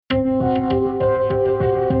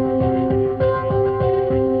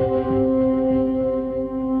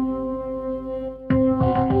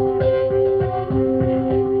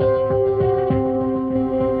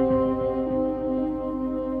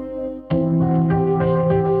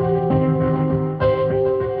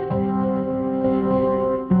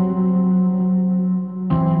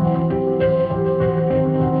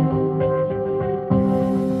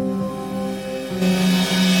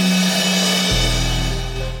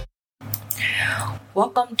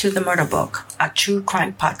Welcome to The Murder Book, a true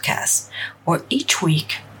crime podcast, where each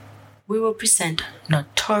week we will present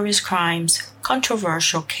notorious crimes,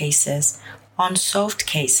 controversial cases, unsolved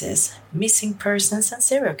cases, missing persons, and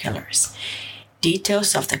serial killers.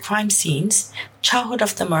 Details of the crime scenes, childhood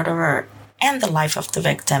of the murderer, and the life of the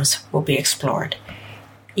victims will be explored.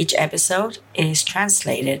 Each episode is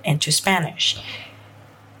translated into Spanish.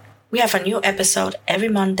 We have a new episode every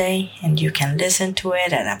Monday, and you can listen to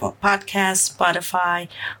it at Apple Podcasts, Spotify,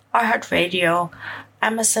 iHeartRadio,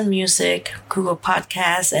 Amazon Music, Google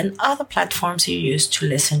Podcasts, and other platforms you use to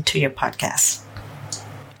listen to your podcasts.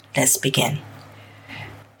 Let's begin.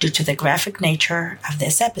 Due to the graphic nature of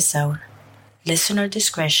this episode, listener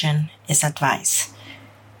discretion is advised.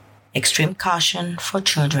 Extreme caution for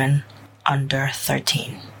children under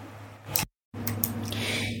 13.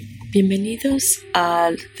 Bienvenidos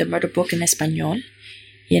al The Murder Book en español,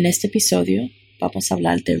 y en este episodio vamos a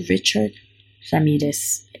hablar de Richard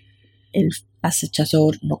Ramirez, el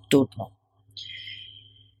acechador nocturno.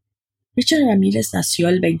 Richard Ramirez nació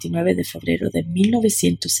el 29 de febrero de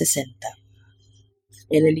 1960.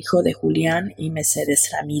 Era el hijo de Julián y Mercedes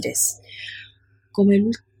Ramírez,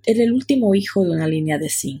 era el último hijo de una línea de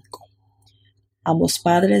 5. Ambos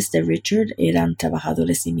padres de Richard eran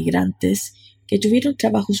trabajadores inmigrantes que tuvieron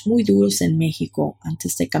trabajos muy duros en México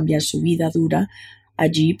antes de cambiar su vida dura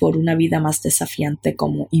allí por una vida más desafiante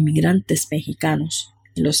como inmigrantes mexicanos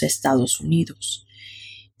en los Estados Unidos.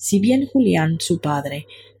 Si bien Julián, su padre,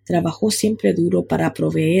 trabajó siempre duro para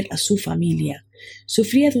proveer a su familia,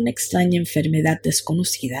 sufría de una extraña enfermedad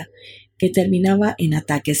desconocida que terminaba en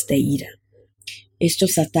ataques de ira.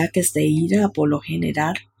 Estos ataques de ira, por lo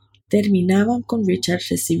general, terminaban con Richard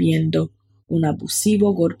recibiendo un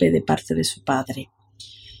abusivo golpe de parte de su padre,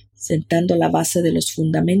 sentando la base de los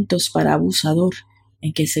fundamentos para abusador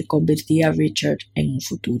en que se convertía Richard en un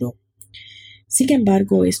futuro. Sin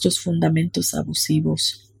embargo, estos fundamentos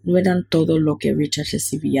abusivos no eran todo lo que Richard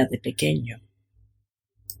recibía de pequeño.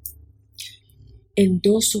 En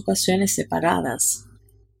 2 ocasiones separadas,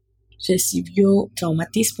 recibió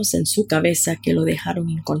traumatismos en su cabeza que lo dejaron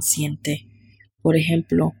inconsciente. Por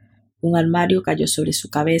ejemplo, un armario cayó sobre su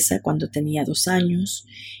cabeza cuando tenía 2 años,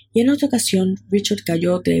 y en otra ocasión Richard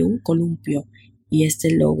cayó de un columpio y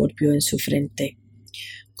lo golpeó en su frente.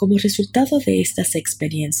 Como resultado de estas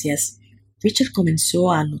experiencias, Richard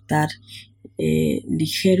comenzó a notar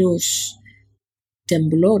ligeros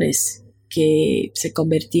temblores que se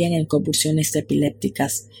convertían en convulsiones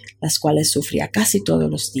epilépticas, las cuales sufría casi todos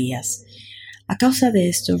los días. A causa de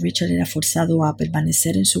esto, Richard era forzado a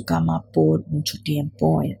permanecer en su cama por mucho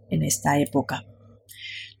tiempo en esta época.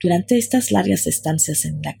 Durante estas largas estancias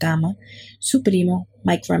en la cama, su primo,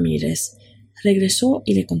 Mike Ramirez, regresó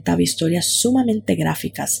y le contaba historias sumamente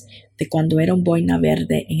gráficas de cuando era un boina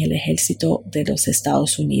verde en el ejército de los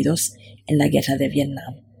Estados Unidos en la guerra de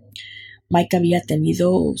Vietnam. Mike había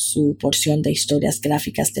tenido su porción de historias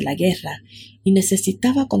gráficas de la guerra y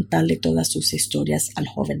necesitaba contarle todas sus historias al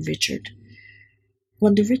joven Richard.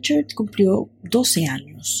 Cuando Richard cumplió 12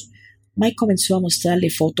 años, Mike comenzó a mostrarle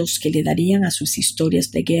fotos que le darían a sus historias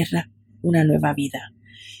de guerra una nueva vida.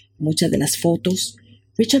 En muchas de las fotos,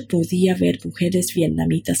 Richard podía ver mujeres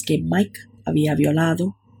vietnamitas que Mike había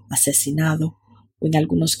violado, asesinado, o en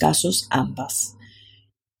algunos casos ambas.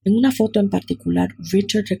 En una foto en particular,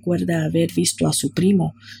 Richard recuerda haber visto a su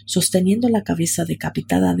primo sosteniendo la cabeza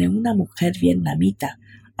decapitada de una mujer vietnamita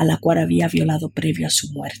a la cual había violado previo a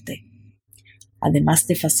su muerte. Además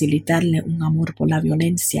de facilitarle un amor por la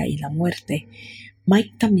violencia y la muerte,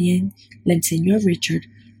 Mike también le enseñó a Richard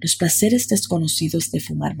los placeres desconocidos de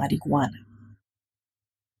fumar marihuana.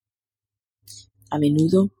 A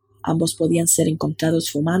menudo, ambos podían ser encontrados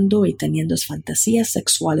fumando y teniendo fantasías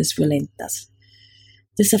sexuales violentas.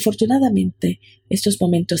 Desafortunadamente, estos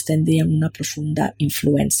momentos tendrían una profunda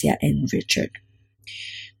influencia en Richard.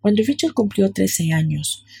 Cuando Richard cumplió 13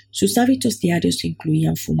 años, sus hábitos diarios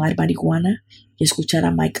incluían fumar marihuana y escuchar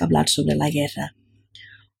a Mike hablar sobre la guerra.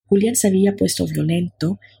 Julián se había puesto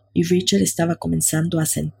violento y Richard estaba comenzando a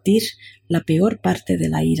sentir la peor parte de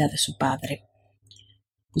la ira de su padre.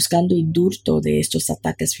 Buscando indulto de estos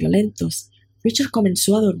ataques violentos, Richard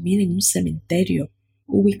comenzó a dormir en un cementerio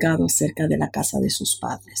ubicado cerca de la casa de sus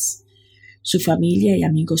padres. Su familia y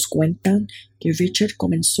amigos cuentan que Richard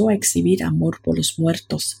comenzó a exhibir amor por los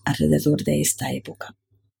muertos alrededor de esta época.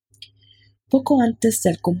 Poco antes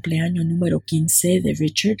del cumpleaños número 15 de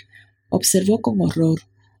Richard, observó con horror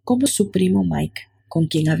cómo su primo Mike, con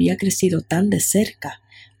quien había crecido tan de cerca,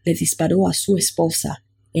 le disparó a su esposa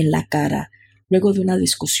en la cara luego de una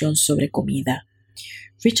discusión sobre comida.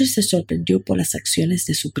 Richard se sorprendió por las acciones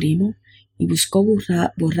de su primo y buscó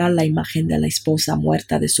borrar la imagen de la esposa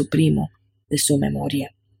muerta de su primo de su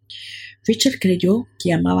memoria. Richard creyó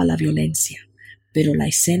que amaba la violencia, pero la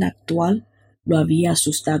escena actual lo había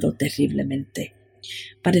asustado terriblemente.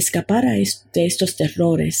 Para escapar de estos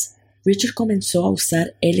terrores, Richard comenzó a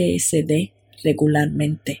usar LSD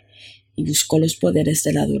regularmente y buscó los poderes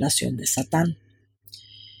de la adoración de Satán.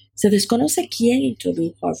 Se desconoce quién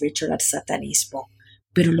introdujo a Richard al satanismo,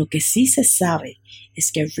 pero lo que sí se sabe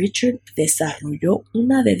es que Richard desarrolló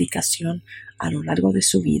una dedicación a lo largo de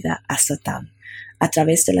su vida a Satán, a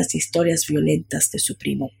través de las historias violentas de su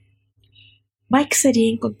primo. Mike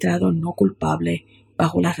sería encontrado no culpable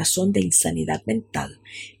bajo la razón de insanidad mental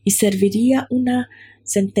y serviría una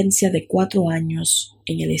sentencia de 4 años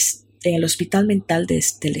en el hospital mental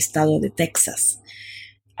del estado de Texas,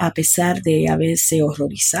 a pesar de haberse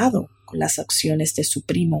horrorizado con las acciones de su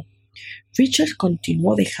primo. Richard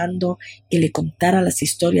continuó dejando que le contara las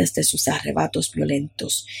historias de sus arrebatos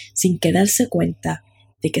violentos, sin que darse cuenta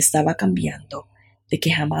de que estaba cambiando, de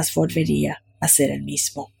que jamás volvería a ser el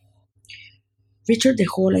mismo. Richard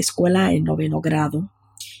dejó la escuela en 9º grado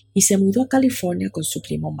y se mudó a California con su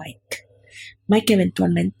primo Mike. Mike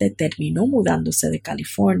eventualmente terminó mudándose de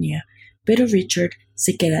California, pero Richard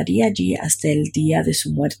se quedaría allí hasta el día de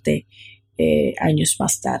su muerte años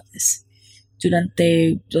más tarde.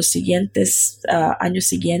 Durante los años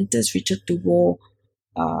siguientes, Richard tuvo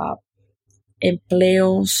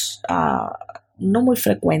empleos no muy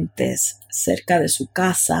frecuentes cerca de su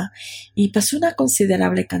casa y pasó una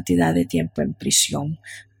considerable cantidad de tiempo en prisión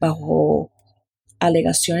bajo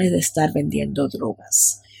alegaciones de estar vendiendo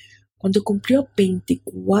drogas. Cuando cumplió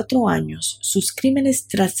 24 años, sus crímenes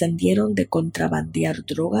trascendieron de contrabandear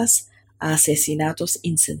drogas a asesinatos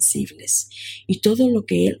insensibles, y todo lo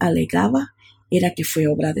que él alegaba era que fue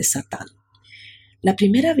obra de Satán. La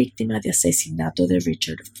primera víctima de asesinato de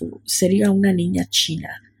Richard sería una niña china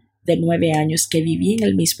de 9 años que vivía en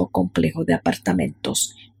el mismo complejo de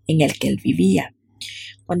apartamentos en el que él vivía.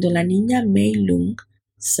 Cuando la niña Mei Lung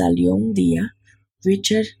salió un día,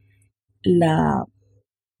 Richard la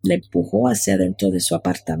empujó hacia dentro de su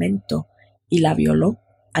apartamento y la violó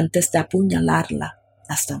antes de apuñalarla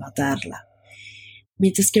hasta matarla.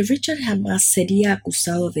 Mientras que Richard jamás sería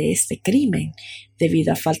acusado de este crimen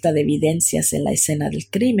debido a falta de evidencias en la escena del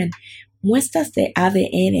crimen, muestras de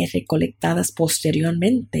ADN recolectadas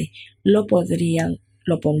posteriormente lo pondrían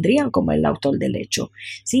como el autor del hecho.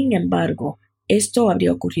 Sin embargo, esto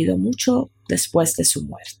habría ocurrido mucho después de su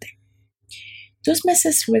muerte. 2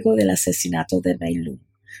 meses luego del asesinato de Mei Lung,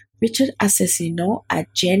 Richard asesinó a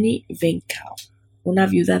Jenny Winkau, una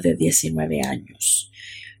viuda de 19 años.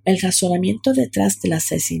 El razonamiento detrás del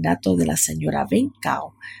asesinato de la señora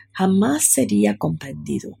Winkau jamás sería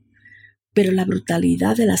comprendido, pero la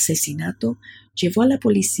brutalidad del asesinato llevó a la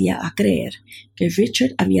policía a creer que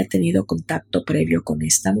Richard había tenido contacto previo con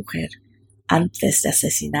esta mujer antes de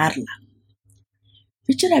asesinarla.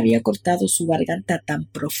 Richard había cortado su garganta tan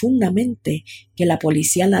profundamente que la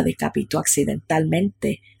policía la decapitó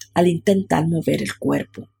accidentalmente al intentar mover el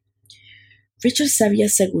cuerpo. Richard se había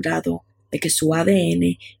asegurado de que su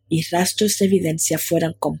ADN y rastros de evidencia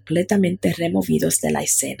fueran completamente removidos de la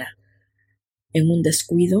escena. En un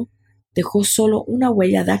descuido, dejó solo una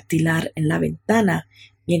huella dactilar en la ventana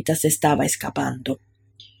mientras estaba escapando.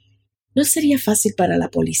 No sería fácil para la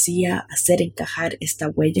policía hacer encajar esta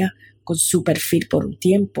huella con su perfil por un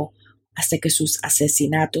tiempo, hasta que sus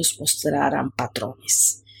asesinatos mostraran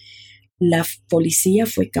patrones. La policía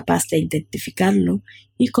fue capaz de identificarlo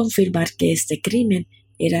y confirmar que este crimen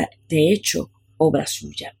era, de hecho, obra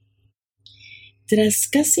suya. Tras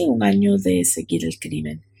casi un año de seguir el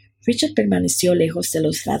crimen, Richard permaneció lejos de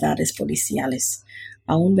los radares policiales,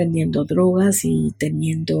 aún vendiendo drogas y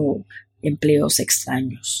teniendo empleos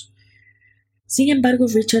extraños. Sin embargo,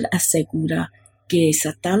 Richard asegura que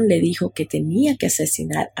Satán le dijo que tenía que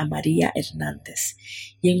asesinar a María Hernández,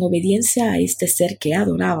 y en obediencia a este ser que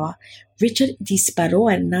adoraba, Richard disparó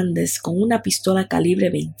a Hernández con una pistola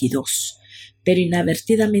calibre 22, pero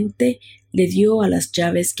inadvertidamente le dio a las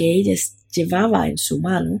llaves que ella llevaba en su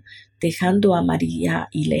mano, dejando a María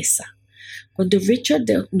ilesa. Cuando Richard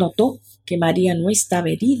notó que María no estaba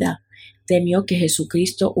herida, temió que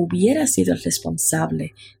Jesucristo hubiera sido el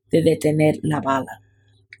responsable de detener la bala,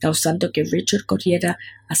 causando que Richard corriera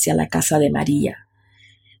hacia la casa de María.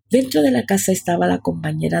 Dentro de la casa estaba la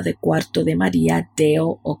compañera de cuarto de María,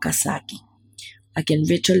 Deo Okazaki, a quien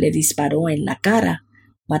Richard le disparó en la cara,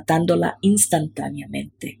 matándola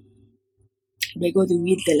instantáneamente. Luego de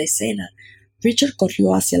huir de la escena, Richard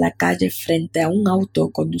corrió hacia la calle frente a un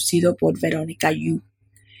auto conducido por Verónica Yu.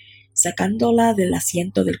 Sacándola del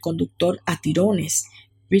asiento del conductor a tirones,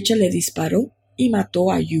 Richard le disparó y mató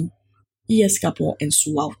a Yu y escapó en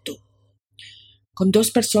su auto. Con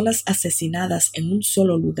 2 personas asesinadas en un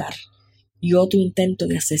solo lugar y otro intento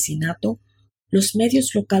de asesinato, los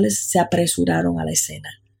medios locales se apresuraron a la escena.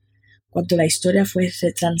 Cuando la historia fue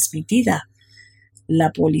retransmitida,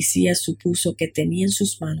 la policía supuso que tenía en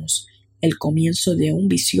sus manos el comienzo de un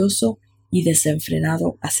vicioso y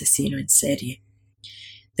desenfrenado asesino en serie.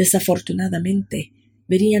 Desafortunadamente,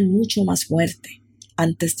 verían mucho más muerte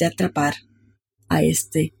antes de atrapar a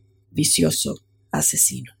este vicioso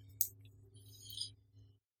asesino.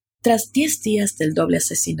 Tras 10 días del doble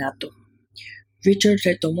asesinato, Richard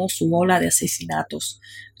retomó su ola de asesinatos,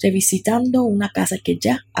 revisitando una casa que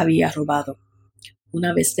ya había robado.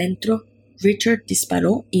 Una vez dentro, Richard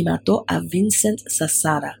disparó y mató a Vincent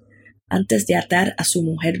Zazzara antes de atar a su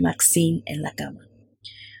mujer Maxine en la cama.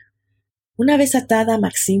 Una vez atada,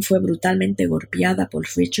 Maxine fue brutalmente golpeada por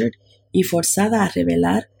Richard y forzada a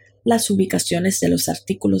revelar las ubicaciones de los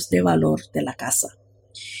artículos de valor de la casa.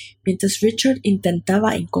 Mientras Richard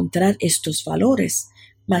intentaba encontrar estos valores,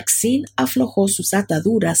 Maxine aflojó sus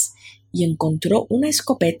ataduras y encontró una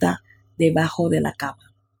escopeta debajo de la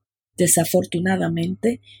cama.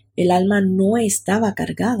 Desafortunadamente, el arma no estaba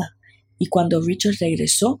cargada y cuando Richard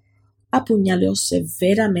regresó, apuñaló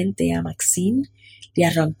severamente a Maxine, le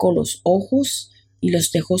arrancó los ojos y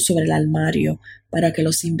los dejó sobre el armario para que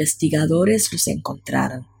los investigadores los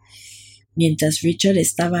encontraran. Mientras Richard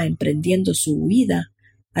estaba emprendiendo su huida,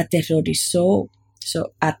 aterrizó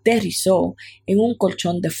en un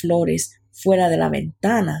colchón de flores fuera de la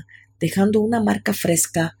ventana, dejando una marca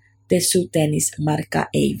fresca de su tenis marca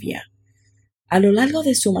Avia. A lo largo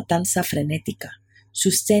de su matanza frenética,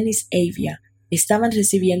 sus tenis Avia estaban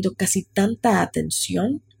recibiendo casi tanta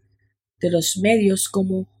atención de los medios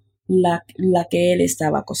como la que él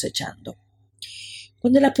estaba cosechando.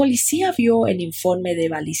 Cuando la policía vio el informe de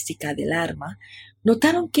balística del arma,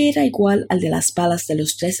 notaron que era igual al de las balas de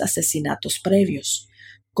los 3 asesinatos previos,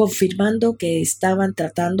 confirmando que estaban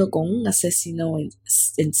tratando con un asesino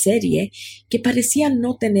en serie que parecía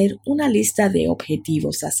no tener una lista de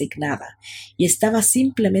objetivos asignada y estaba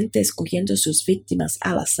simplemente escogiendo sus víctimas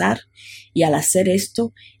al azar, y al hacer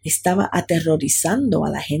esto estaba aterrorizando a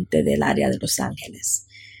la gente del área de Los Ángeles.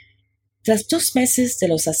 Tras 2 meses de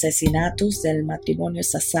los asesinatos del matrimonio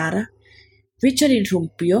Zazzara, Richard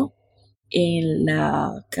irrumpió en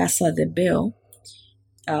la casa de Bill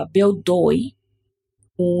Doy,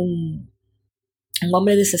 un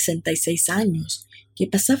hombre de 66 años que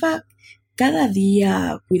pasaba cada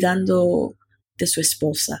día cuidando de su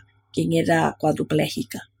esposa, quien era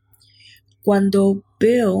cuadriplégica. Cuando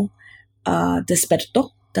Bill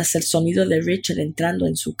despertó tras el sonido de Richard entrando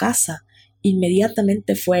en su casa,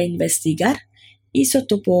 inmediatamente fue a investigar y se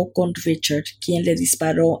topó con Richard, quien le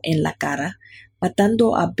disparó en la cara,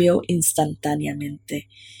 matando a Bill instantáneamente.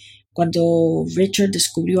 Cuando Richard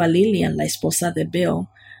descubrió a Lillian, la esposa de Bill,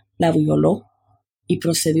 la violó y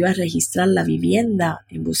procedió a registrar la vivienda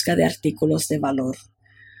en busca de artículos de valor.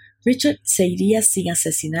 Richard se iría sin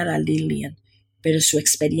asesinar a Lillian, pero su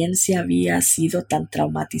experiencia había sido tan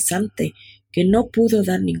traumatizante que no pudo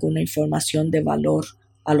dar ninguna información de valor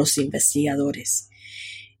a los investigadores.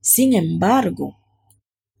 Sin embargo,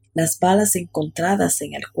 las balas encontradas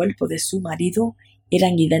en el cuerpo de su marido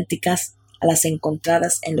eran idénticas a las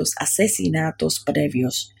encontradas en los asesinatos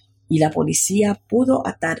previos, y la policía pudo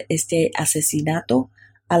atar este asesinato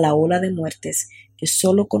a la ola de muertes que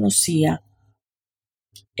solo conocía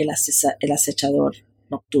el acechador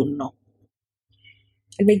nocturno.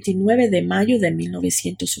 El 29 de mayo de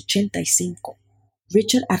 1985,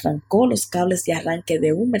 Richard arrancó los cables de arranque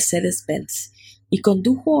de un Mercedes-Benz y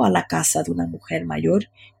condujo a la casa de una mujer mayor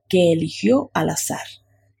que eligió al azar.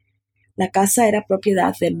 La casa era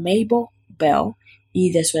propiedad de Mabel Bell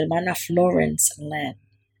y de su hermana Florence Land.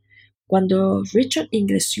 Cuando Richard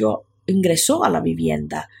ingresó a la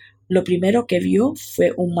vivienda, lo primero que vio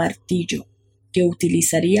fue un martillo que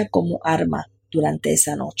utilizaría como arma durante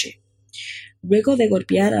esa noche. Luego de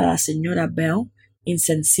golpear a la señora Bell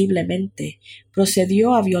insensiblemente,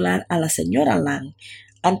 procedió a violar a la señora Lang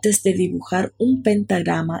antes de dibujar un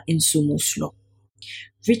pentagrama en su muslo.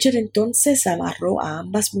 Richard entonces amarró a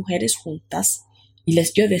ambas mujeres juntas y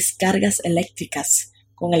les dio descargas eléctricas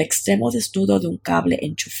con el extremo desnudo de un cable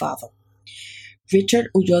enchufado.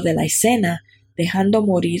 Richard huyó de la escena, dejando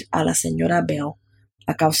morir a la señora Bell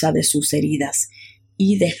a causa de sus heridas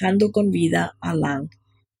y dejando con vida a Lang,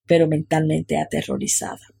 pero mentalmente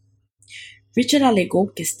aterrorizada. Richard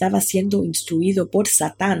alegó que estaba siendo instruido por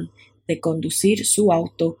Satán de conducir su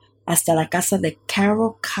auto hasta la casa de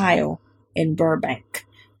Carol Kyle en Burbank,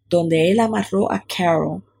 donde él amarró a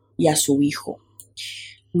Carol y a su hijo.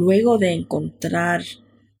 Luego de encontrar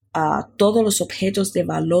todos los objetos de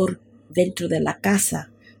valor dentro de la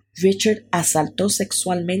casa, Richard asaltó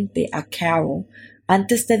sexualmente a Carol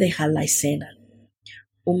antes de dejar la escena.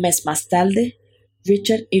 Un mes más tarde,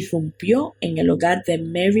 Richard irrumpió en el hogar de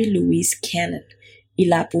Mary Louise Cannon y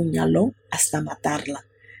la apuñaló hasta matarla.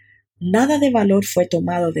 Nada de valor fue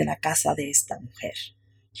tomado de la casa de esta mujer.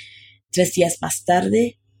 3 días más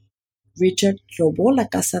tarde, Richard robó la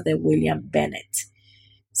casa de William Bennett.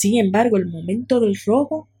 Sin embargo, el momento del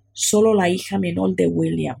robo, solo la hija menor de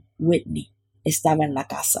William, Whitney, estaba en la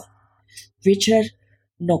casa. Richard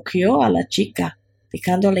noqueó a la chica,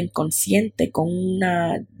 dejándola inconsciente con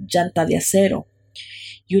una llanta de acero.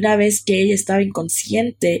 Y una vez que ella estaba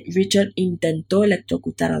inconsciente, Richard intentó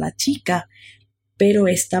electrocutar a la chica, pero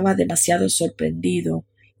estaba demasiado sorprendido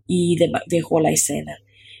y dejó la escena,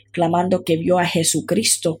 clamando que vio a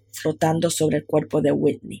Jesucristo flotando sobre el cuerpo de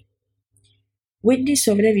Whitney. Whitney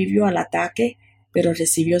sobrevivió al ataque, pero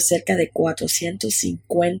recibió cerca de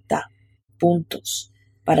 450 puntos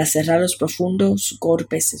para cerrar los profundos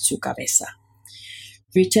golpes en su cabeza.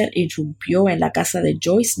 Richard irrumpió en la casa de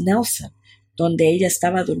Joyce Nelson, donde ella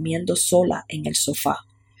estaba durmiendo sola en el sofá.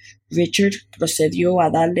 Richard procedió a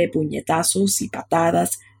darle puñetazos y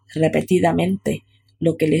patadas repetidamente,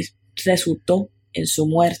 lo que le resultó en su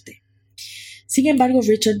muerte. Sin embargo,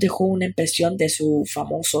 Richard dejó una impresión de su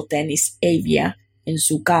famoso tenis Avia en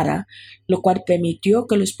su cara, lo cual permitió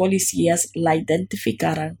que los policías la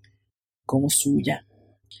identificaran como suya.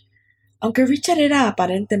 Aunque Richard era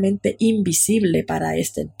aparentemente invisible para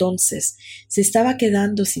este entonces, se estaba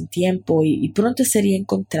quedando sin tiempo y pronto sería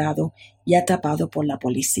encontrado y atrapado por la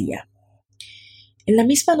policía. En la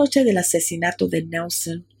misma noche del asesinato de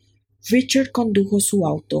Nelson, Richard condujo su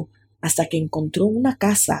auto hasta que encontró una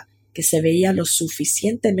casa que se veía lo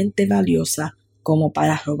suficientemente valiosa como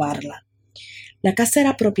para robarla. La casa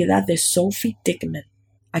era propiedad de Sophie Dickman,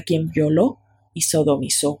 a quien violó y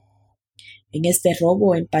sodomizó. En este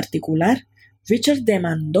robo en particular, Richard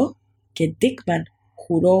demandó que Dickman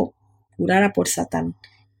jurara por Satán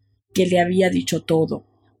que le había dicho todo,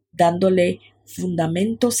 dándole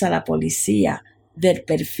fundamentos a la policía del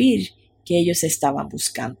perfil que ellos estaban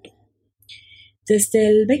buscando. Desde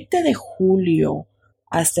el 20 de julio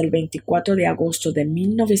hasta el 24 de agosto de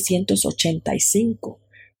 1985,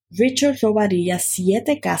 Richard robaría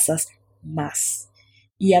 7 casas más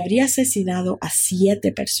y habría asesinado a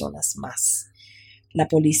 7 personas más. La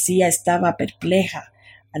policía estaba perpleja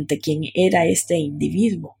ante quién era este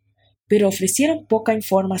individuo, pero ofrecieron poca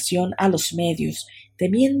información a los medios,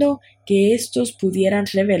 temiendo que estos pudieran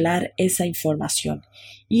revelar esa información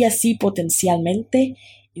y así potencialmente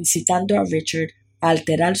incitando a Richard a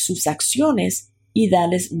alterar sus acciones y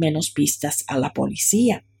darles menos pistas a la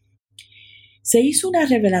policía. Se hizo una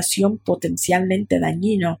revelación potencialmente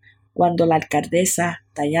dañina cuando la alcaldesa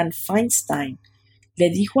Dianne Feinstein le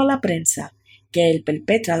dijo a la prensa que el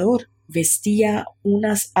perpetrador vestía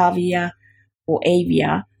unas Avia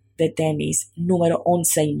de tenis número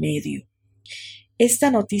 11 y medio.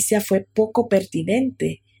 Esta noticia fue poco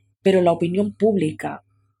pertinente para la opinión pública,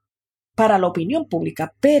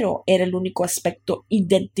 pero era el único aspecto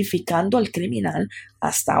identificando al criminal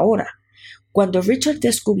hasta ahora. Cuando Richard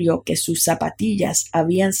descubrió que sus zapatillas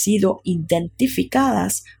habían sido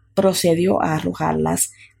identificadas, procedió a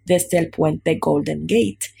arrojarlas desde el puente Golden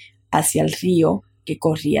Gate hacia el río que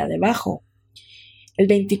corría debajo. El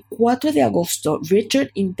 24 de agosto,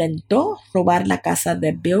 Richard intentó robar la casa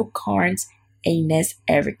de Bill Carnes e Inez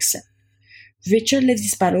Erickson. Richard le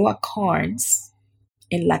disparó a Carnes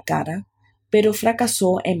en la cara, pero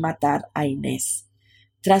fracasó en matar a Inez.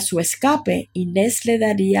 Tras su escape, Inez le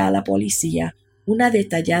daría a la policía una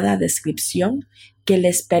detallada descripción que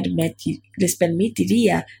les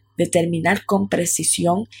permitiría determinar con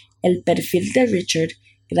precisión el perfil de Richard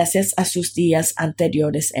gracias a sus días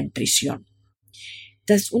anteriores en prisión.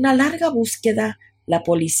 Tras una larga búsqueda, la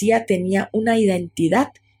policía tenía una identidad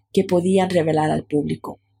que podían revelar al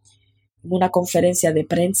público. En una conferencia de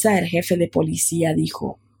prensa, el jefe de policía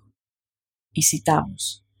dijo, y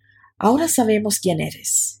citamos, «Ahora sabemos quién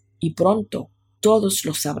eres, y pronto todos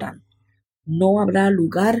lo sabrán. No habrá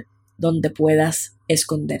lugar donde puedas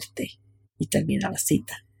esconderte». Y termina la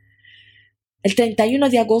cita. El 31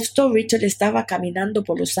 de agosto, Richard estaba caminando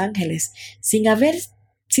por Los Ángeles sin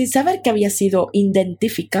saber que había sido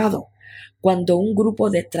identificado, cuando un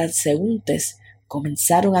grupo de transeúntes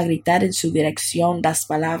comenzaron a gritar en su dirección las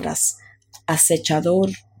palabras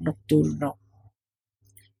Acechador, Nocturno,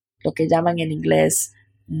 lo que llaman en inglés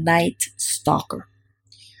Night Stalker.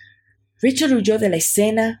 Richard huyó de la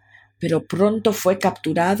escena, pero pronto fue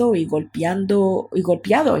capturado y golpeado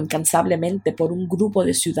incansablemente por un grupo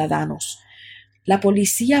de ciudadanos. La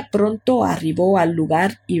policía pronto arribó al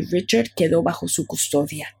lugar y Richard quedó bajo su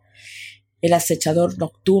custodia. El acechador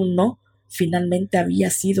nocturno finalmente había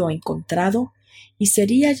sido encontrado y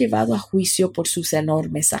sería llevado a juicio por sus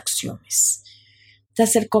enormes acciones.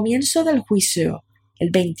 Tras el comienzo del juicio, el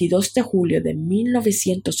 22 de julio de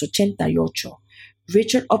 1988,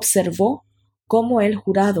 Richard observó cómo el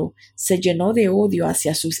jurado se llenó de odio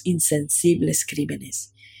hacia sus insensibles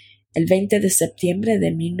crímenes. El 20 de septiembre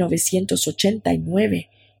de 1989,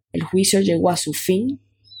 el juicio llegó a su fin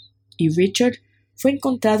y Richard fue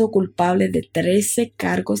encontrado culpable de 13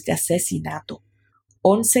 cargos de asesinato,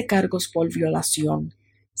 11 cargos por violación,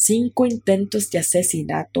 5 intentos de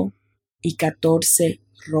asesinato y 14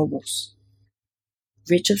 robos.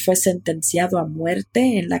 Richard fue sentenciado a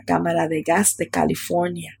muerte en la Cámara de Gas de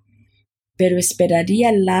California, pero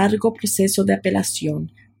esperaría largo proceso de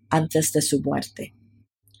apelación antes de su muerte.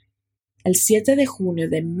 El 7 de junio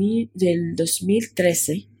del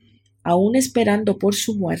 2013, aún esperando por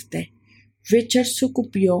su muerte, Richard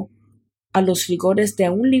sucumbió a los rigores de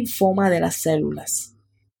un linfoma de las células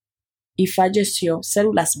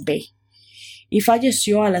B, y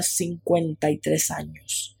falleció a los 53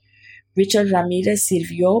 años. Richard Ramirez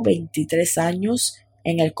sirvió 23 años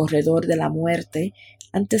en el corredor de la muerte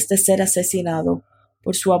antes de ser asesinado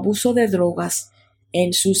por su abuso de drogas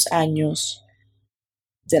en sus años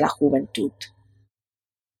de la juventud.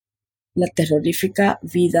 La terrorífica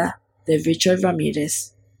vida de Richard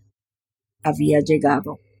Ramirez había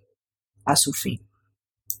llegado a su fin.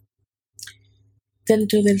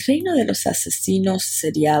 Dentro del reino de los asesinos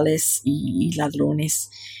seriales y ladrones,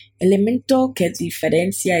 el elemento que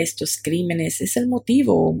diferencia estos crímenes es el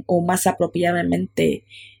motivo, o más apropiadamente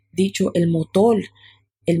dicho, el motor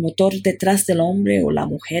detrás del hombre o la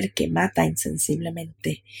mujer que mata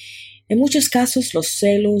insensiblemente. En muchos casos, los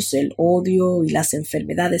celos, el odio y las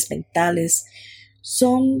enfermedades mentales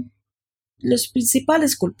son los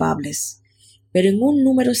principales culpables, pero en un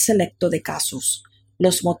número selecto de casos,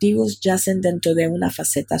 los motivos yacen dentro de una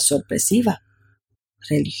faceta sorpresiva: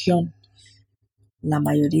 religión. La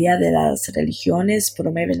mayoría de las religiones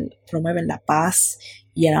promueven la paz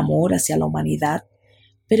y el amor hacia la humanidad,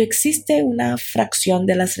 pero existe una fracción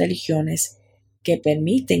de las religiones que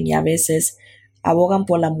permiten y a veces abogan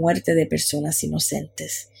por la muerte de personas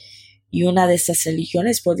inocentes. Y una de esas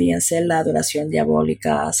religiones podría ser la adoración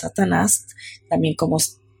diabólica a Satanás, también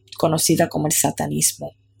conocida como el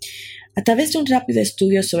satanismo. A través de un rápido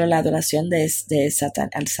estudio sobre la adoración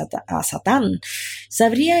a Satán, se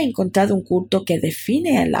habría encontrado un culto que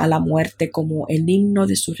define a la muerte como el himno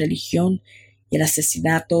de su religión y el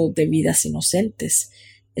asesinato de vidas inocentes.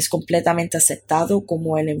 Es completamente aceptado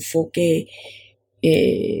como el enfoque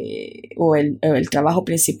o el trabajo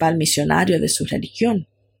principal misionario de su religión.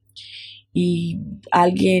 Y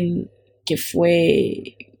alguien que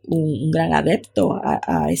fue un gran adepto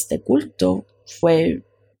a este culto fue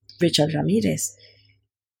Richard Ramirez.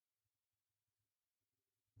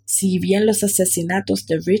 Si bien los asesinatos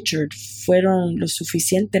de Richard fueron lo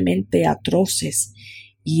suficientemente atroces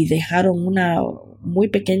y dejaron una muy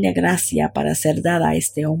pequeña gracia para ser dada a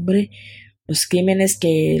este hombre, los crímenes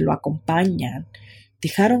que lo acompañan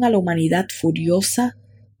dejaron a la humanidad furiosa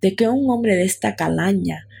de que un hombre de esta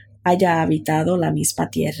calaña haya habitado la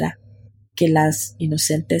misma tierra que las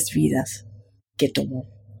inocentes vidas que tomó.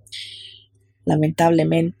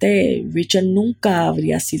 Lamentablemente, Richard nunca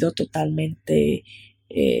habría sido totalmente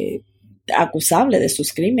acusable de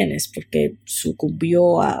sus crímenes porque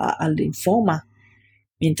sucumbió al linfoma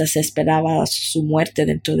mientras esperaba su muerte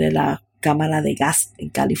dentro de la cámara de gas en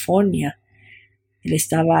California. Él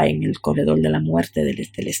estaba en el corredor de la muerte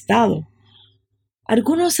del estado.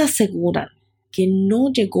 Algunos aseguran que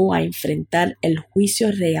no llegó a enfrentar el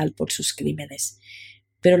juicio real por sus crímenes,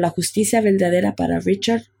 pero la justicia verdadera para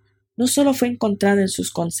Richard no solo fue encontrada en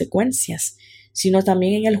sus consecuencias, sino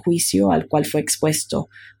también en el juicio al cual fue expuesto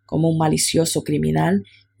como un malicioso criminal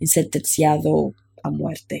y sentenciado a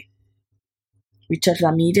muerte. Richard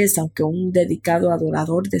Ramirez, aunque un dedicado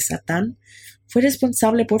adorador de Satán, fue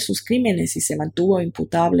responsable por sus crímenes y se mantuvo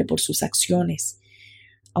imputable por sus acciones.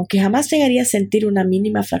 Aunque jamás llegaría a sentir una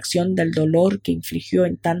mínima fracción del dolor que infligió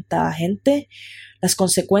en tanta gente, las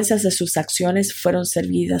consecuencias de sus acciones fueron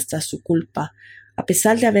servidas tras su culpa, a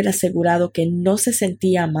pesar de haber asegurado que no se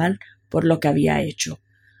sentía mal por lo que había hecho.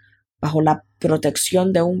 Bajo la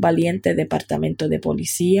protección de un valiente departamento de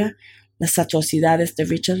policía, las atrocidades de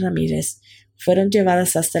Richard Ramirez fueron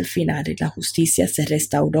llevadas hasta el final y la justicia se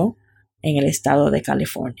restauró en el estado de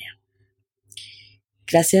California.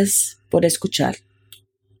 Gracias por escuchar.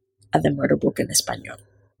 a The Murder Book en español.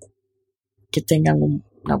 Que tengan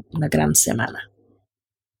una gran semana.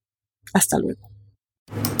 Hasta luego.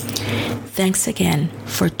 Thanks again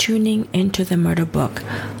for tuning into The Murder Book,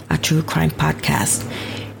 a true crime podcast.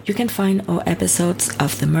 You can find all episodes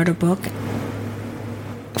of The Murder Book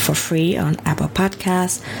for free on Apple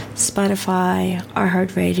Podcasts, Spotify,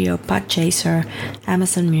 iHeartRadio, Podchaser,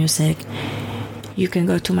 Amazon Music. You can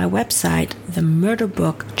go to my website,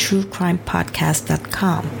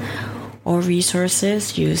 themurderbooktruecrimepodcast.com. All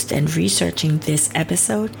resources used in researching this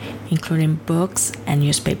episode, including books and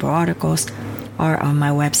newspaper articles, are on my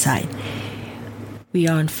website. We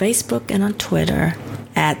are on Facebook and on Twitter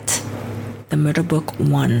at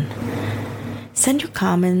themurderbook1. Send your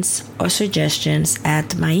comments or suggestions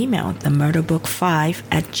at my email,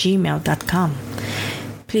 themurderbook5@gmail.com.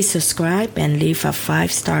 Please subscribe and leave a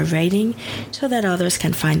 5-star rating so that others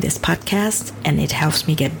can find this podcast, and it helps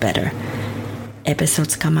me get better.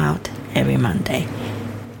 Episodes come out every Monday,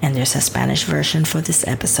 and there's a Spanish version for these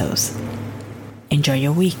episodes. Enjoy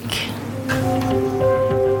your week.